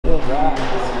still dry.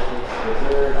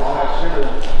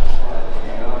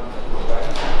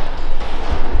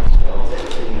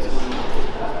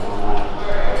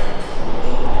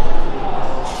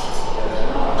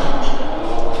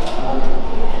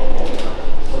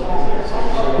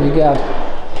 We got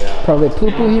probably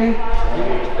poo-poo here.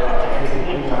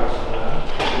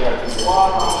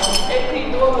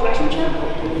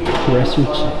 Restroom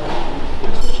check.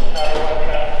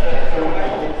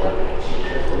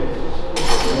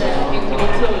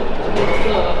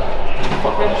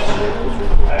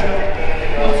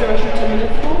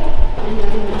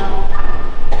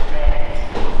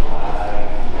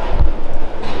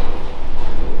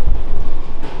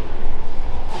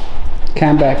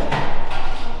 Camelback.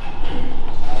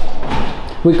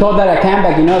 We call that a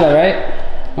camelback, you know that, right?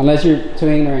 Unless you're too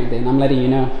ignorant, then I'm letting you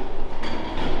know.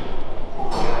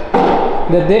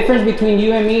 The difference between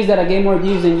you and me is that I get more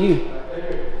views than you.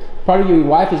 Probably your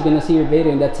wife is gonna see your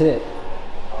video and that's it.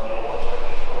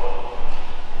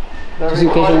 Just in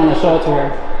case you want to show it to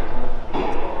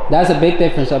her. That's a big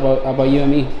difference about you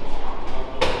and me.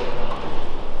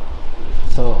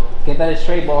 So get that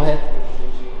straight, ball head.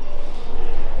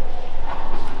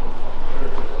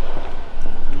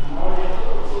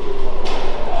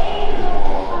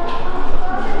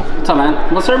 What's up,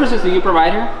 man? What services do you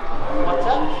provide here? What's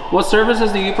up? What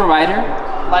services do you provide here?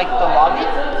 Like the login?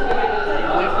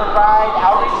 We provide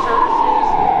outreach services,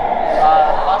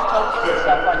 bus tokens,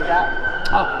 stuff like that.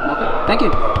 Oh, okay. Thank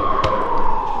you.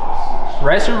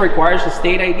 Restroom requires a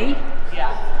state ID?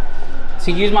 Yeah.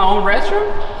 To use my own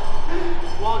restroom?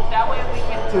 Well, that way we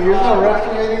can... So you're not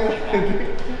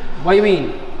restroom? What do you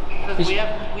mean? Because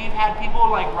we've had people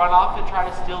like run off and try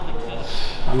to steal the key.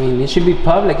 I mean, it should be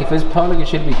public. If it's public, it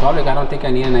should be public. I don't think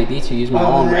I need an ID to use my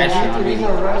own restroom. I mean,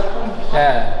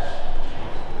 yeah.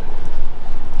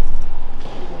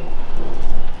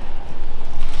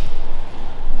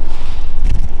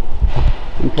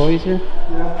 Employees here?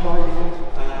 Yeah, employees.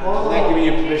 I'm not giving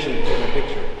you permission to take my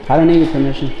picture. I don't need your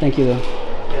permission. Thank you, though.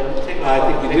 I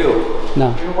think you do.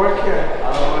 No. You work here.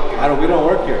 We don't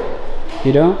work here.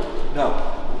 You don't? No.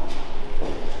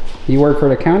 You work for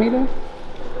the county, though?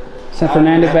 San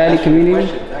Fernando Valley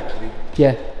Community? Actually.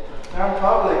 Yeah. You're in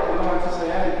public. You don't have to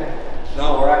say anything.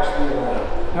 No, we're actually.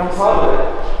 You're in public.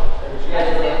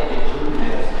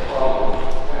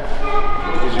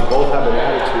 Because you both have an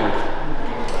attitude.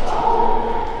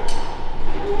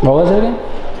 What was it again?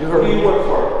 You heard who you work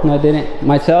for? No, I didn't.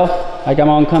 Myself, I got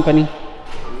my own company.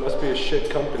 It must be a shit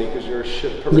company because you're a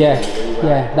shit person. Yeah,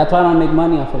 yeah. That's why I don't make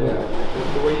money off of it.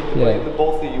 The way the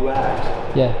both of you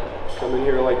act. Yeah. Come in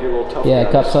here like you're a little tough. Yeah,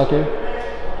 guys. cup sucker.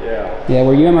 Yeah. Yeah,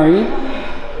 were you a Marine?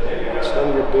 It's none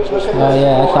of your business. Oh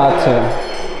yeah, I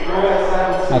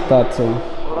thought so.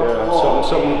 Yeah,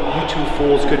 some you two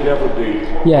fools could never be.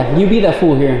 Yeah, you be the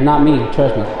fool here, not me.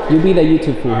 Trust me. You be the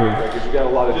YouTube fool here. Because you got a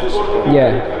lot of discipline.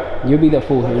 Yeah, you be the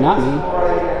fool here, not me.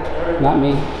 Not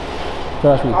me.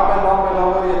 Trust me. Comment down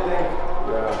below what do you think.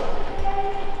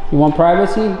 Yeah. You want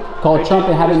privacy? Call Trump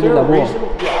and have him build a wall.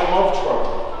 Yeah, I love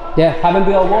Trump. Yeah, have him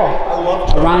build a wall. I love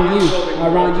Trump. Around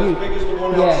you. As big as the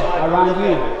one Yeah, outside. around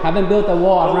you. Have him build a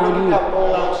wall around you. That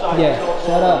wall outside. Yeah,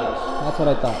 shut up. That's what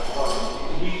I thought.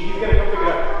 He's gonna come pick it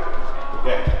up.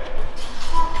 Yeah.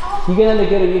 You're gonna look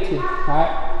good on YouTube,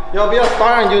 alright? You'll be a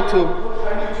star on YouTube.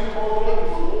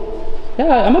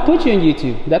 Yeah, I'm gonna put you on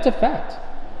YouTube. That's a fact.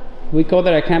 We call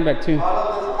that a camelback too. All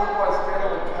of these people are scared of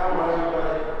the camera,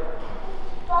 everybody.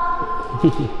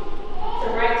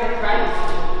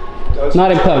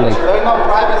 Not in public. There's no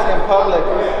privacy in public.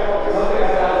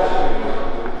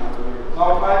 No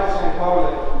privacy in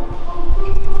public.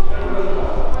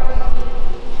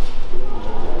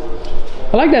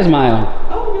 I like that smile.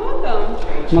 Oh, you're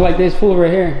welcome. I like this fool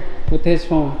right here with his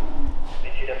phone.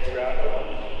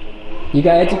 You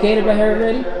got educated by her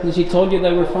already? And she told you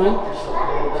that we're fine?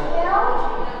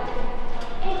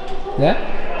 Yeah?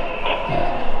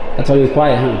 Yeah. That's why you're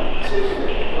quiet, huh?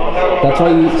 That's why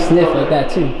you sniff like that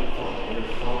too.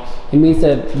 It means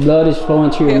that blood is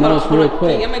flowing through your nose real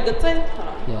quick. Can you get my good side? Hold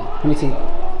on. Yeah, let me see.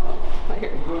 Right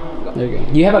here. Go. There you go.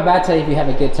 You have a bad side if you have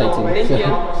a good side too. Thank you.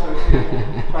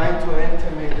 Trying to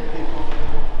intimidate the people.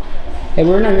 Hey,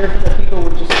 we're not here for the people,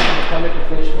 we're just here for public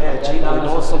officials. Yeah, gee, I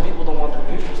know some people don't want their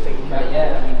pictures taken. But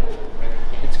yeah, I mean,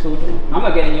 it's cool. I'm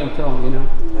not getting you on film, you know?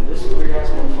 And this is weird ass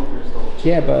motherfuckers though.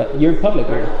 Yeah, but you're in public,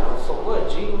 right? So what,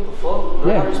 G? What the fuck?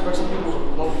 Yeah. I respect some people's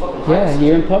motherfucking Yeah, privacy.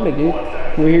 you're in public, dude.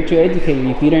 We're here to educate you.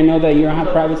 If you don't know that you don't have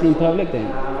privacy in public, then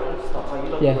Stop, like, you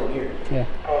look yeah, right here. yeah.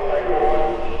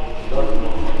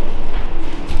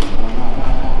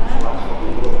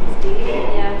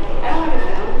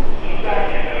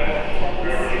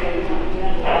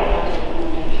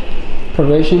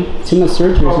 Probation. Too much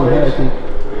surgery or something, I think.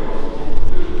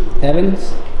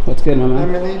 Evans? What's good, my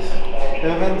man? Emily's,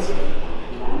 Evans.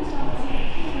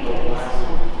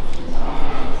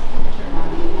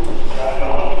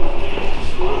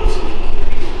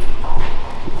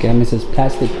 Got Mrs.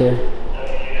 Plastic there.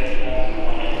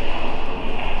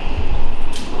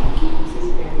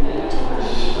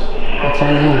 What's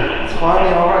on here? It's funny,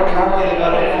 on our camera they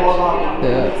got a full on.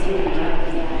 Yeah.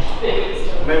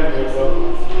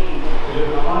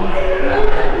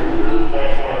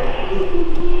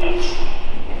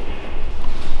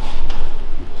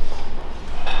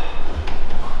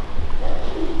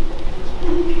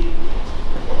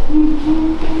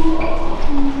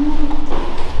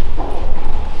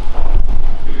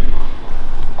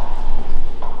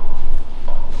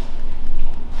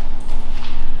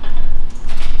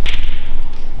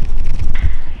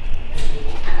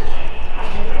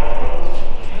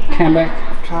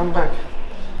 Come back.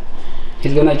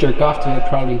 He's gonna jerk off to it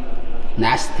probably.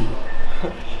 Nasty.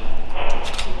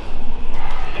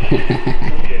 That's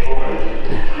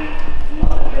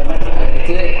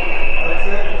it.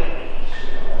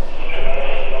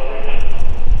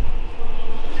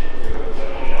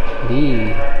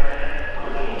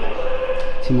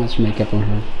 Too much makeup on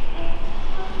her.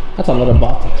 That's a lot of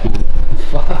botox, man.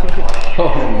 Fuck.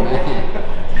 Oh man.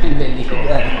 Can't believe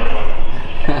that.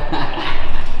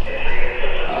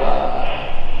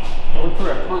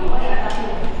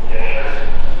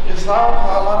 It's not a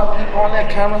lot of people on their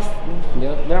cameras.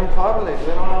 Yep. They're in public. They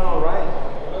don't have no right.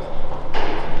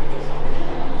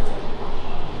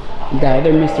 The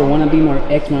other Mr. Wanna Be more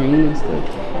ex-Marine and stuff.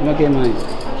 Look at mine.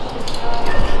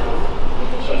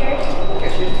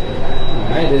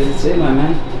 Alright, this is it, my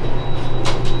man.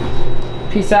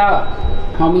 Peace out,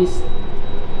 homies.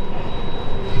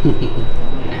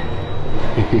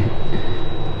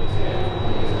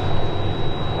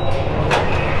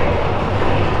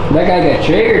 That guy got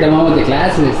triggered, the one with the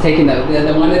glasses, taking the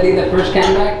one that did the first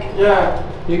comeback. Yeah.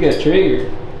 You got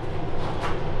triggered.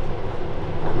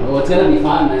 Well, it's gonna be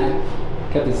fun, man.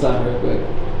 Cut this off real quick.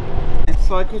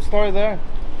 So I could start there.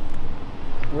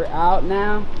 We're out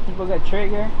now. People got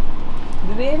triggered.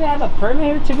 Do they even have a permit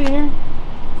here to be here?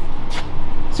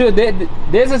 So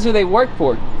this is who they work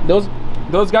for. Those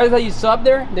guys that you saw up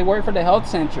there, they work for the health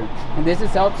center, and this is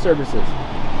health services.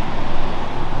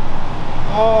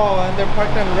 Oh, and they're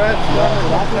parked in red. That's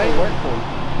what they work for.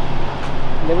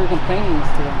 They were complaining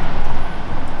yesterday.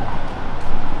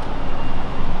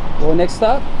 Well, next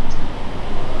up.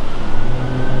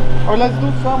 Or let's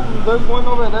do some. There's one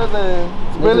over there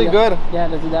that's really good. Yeah,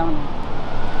 let's do that one.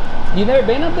 You never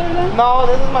been up there then? No,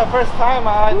 this is my first time.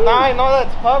 Now I know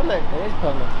that's public. It is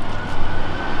public.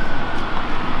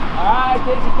 Alright,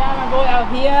 Casey camera boy out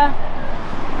here.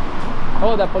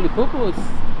 Oh, that Polipupu is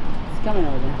coming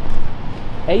over there.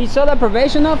 Hey, you saw that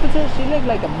probation officer? She looked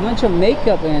like a bunch of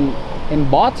makeup and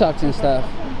Botox and stuff.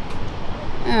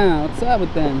 Yeah, what's up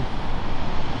with them?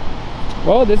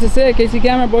 Well, this is it, Casey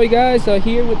Camera Boy, guys. So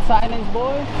here with Silence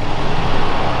Boy.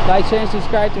 Like, share, and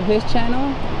subscribe to his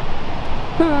channel.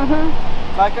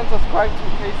 Like and subscribe to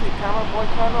Casey Camera Boy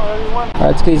channel, everyone.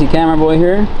 Alright, it's Casey Camera Boy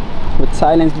here with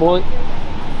Silence Boy.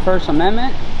 First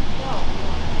Amendment.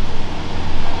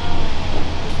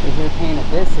 If you're paying a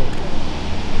visit.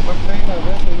 We're paying a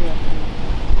visit here.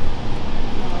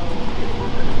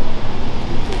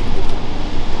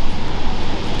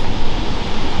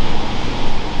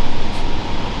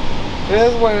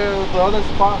 This is where the other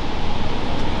spot.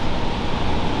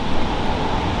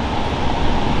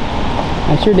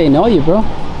 I'm sure they know you, bro.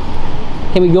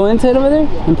 Can we go into it over there?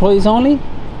 Employees only?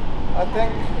 I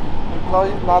think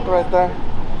employees not right there.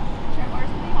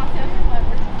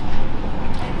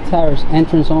 Towers,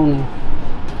 entrance only.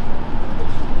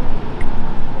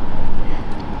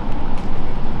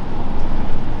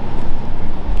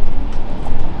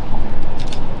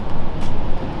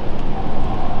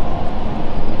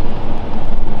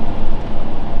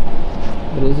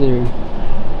 What is it?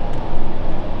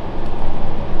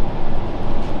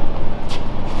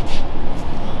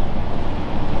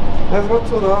 Let's go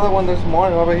to the other one. There's more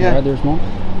over here. Yeah, there's more.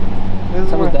 This is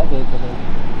Some where, of that big over there.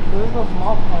 this is a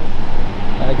small part.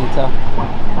 I can tell.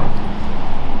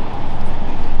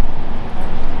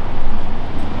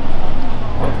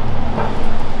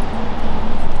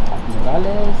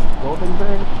 Morales,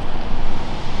 Goldenberg.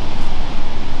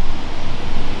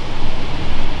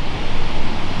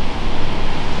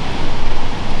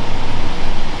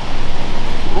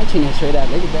 My chin is straight out.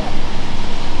 Look at that.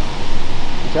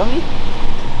 You show me?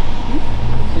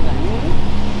 See that movie?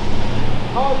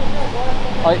 Oh,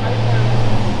 yeah, Oh,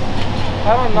 I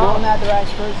don't know. no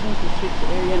unauthorized persons restrict the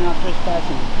area not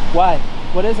trespassing. Why?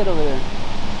 What is it over there?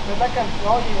 It's like an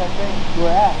employee, I think.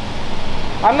 Where at?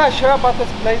 I'm not sure about this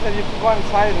place that you can go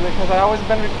inside because I always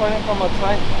been recording from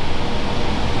outside.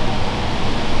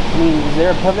 I mean, is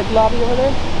there a public lobby over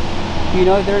there? Do you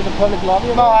know if there's a public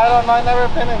lobby over No, there? I don't know. I never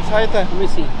been inside there. Let me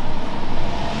see.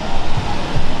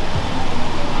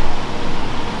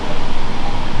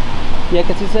 Yeah,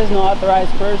 because it says no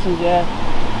authorized persons, yeah.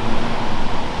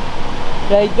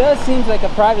 Yeah, it does seem like a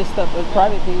private stuff, a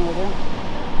private thing over there.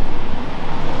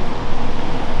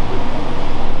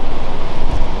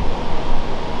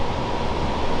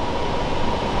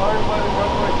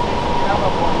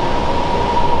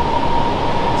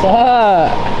 What's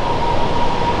up?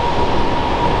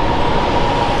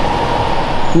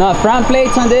 No front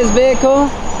plates on this vehicle.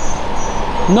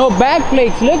 No back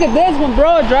plates. Look at this one,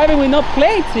 bro. Driving with no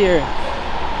plates here.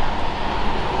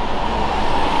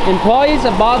 Employees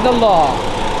above the law.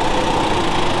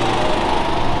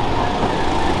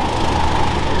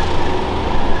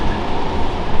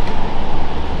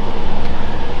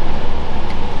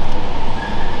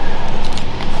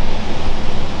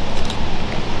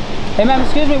 Hey ma'am,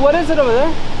 excuse me, what is it over there?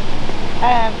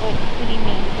 What do you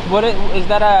mean? What is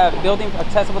that a building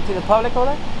accessible to the public over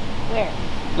there? Where?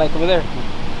 Like over there,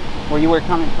 where you were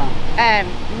coming from?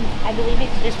 I believe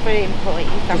it's just for the employees.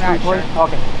 I'm Just for not employees? sure.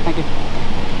 Okay, thank you.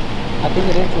 I think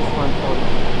it is just for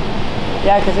employees.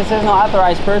 Yeah, because it says no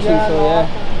authorized person, so no, yeah.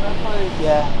 that's why it's-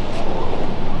 Yeah.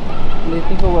 These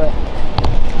people what?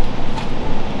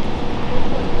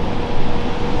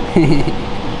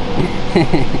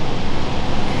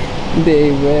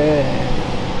 They were.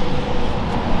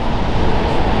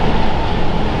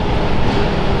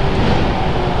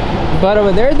 But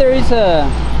over there is a.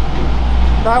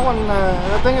 That one,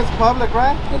 I think it's public,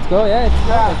 right? Let's go, yeah, it's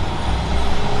Yeah. public.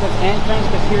 It says entrance,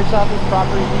 cashier's office,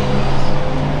 property deeds.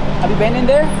 Have you been in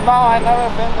there? No, I never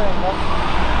been there. That's-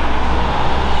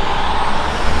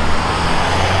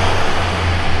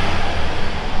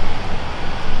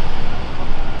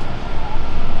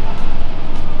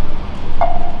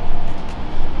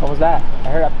 What was that? I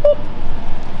heard a boop.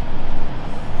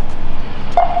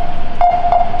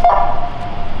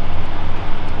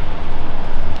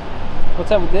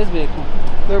 What's up with this vehicle?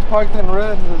 They're parked in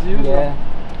red as usual. Yeah,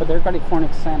 but they're California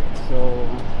exempt, so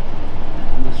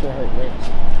I'm not sure how it works.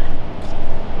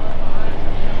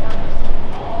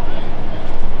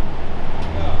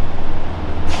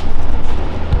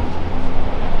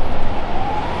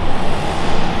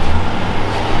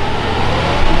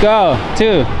 Go,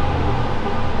 two.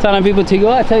 Telling people to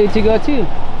go, I tell you to go too.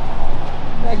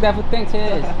 Like that what thinks it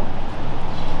is.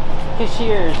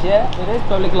 Cashiers, yeah, it is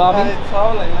public lobby. Yeah, it's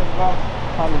all like, let's go.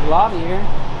 Public lobby here.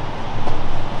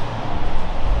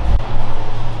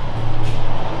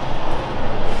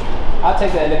 I'll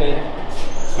take the elevator.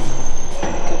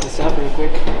 Cut this up real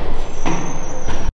quick.